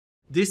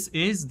This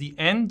is the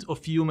end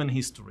of human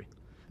history,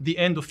 the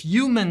end of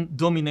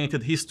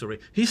human-dominated history.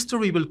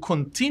 History will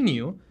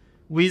continue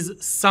with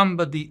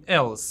somebody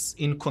else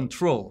in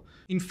control.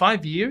 In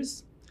 5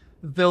 years,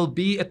 there'll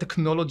be a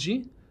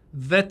technology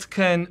that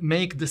can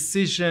make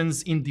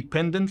decisions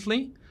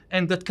independently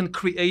and that can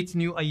create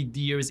new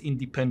ideas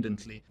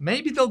independently.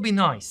 Maybe they'll be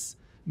nice.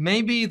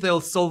 Maybe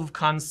they'll solve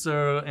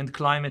cancer and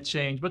climate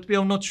change, but we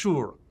are not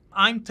sure.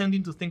 I'm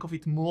tending to think of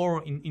it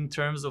more in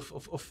terms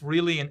of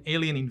really an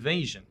alien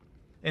invasion.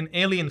 An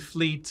alien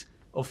fleet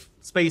of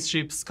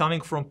spaceships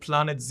coming from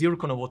planet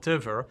Zircon or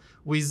whatever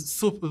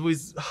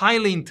with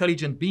highly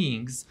intelligent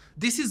beings.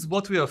 This is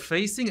what we are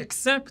facing,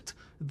 except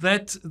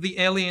that the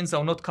aliens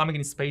are not coming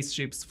in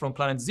spaceships from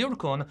planet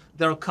Zircon,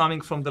 they're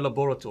coming from the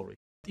laboratory.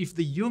 If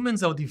the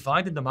humans are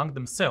divided among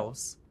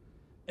themselves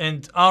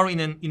and are in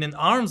an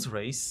arms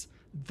race,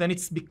 then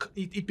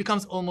it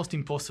becomes almost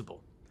impossible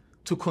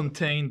to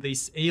contain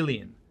this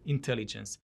alien intelligence.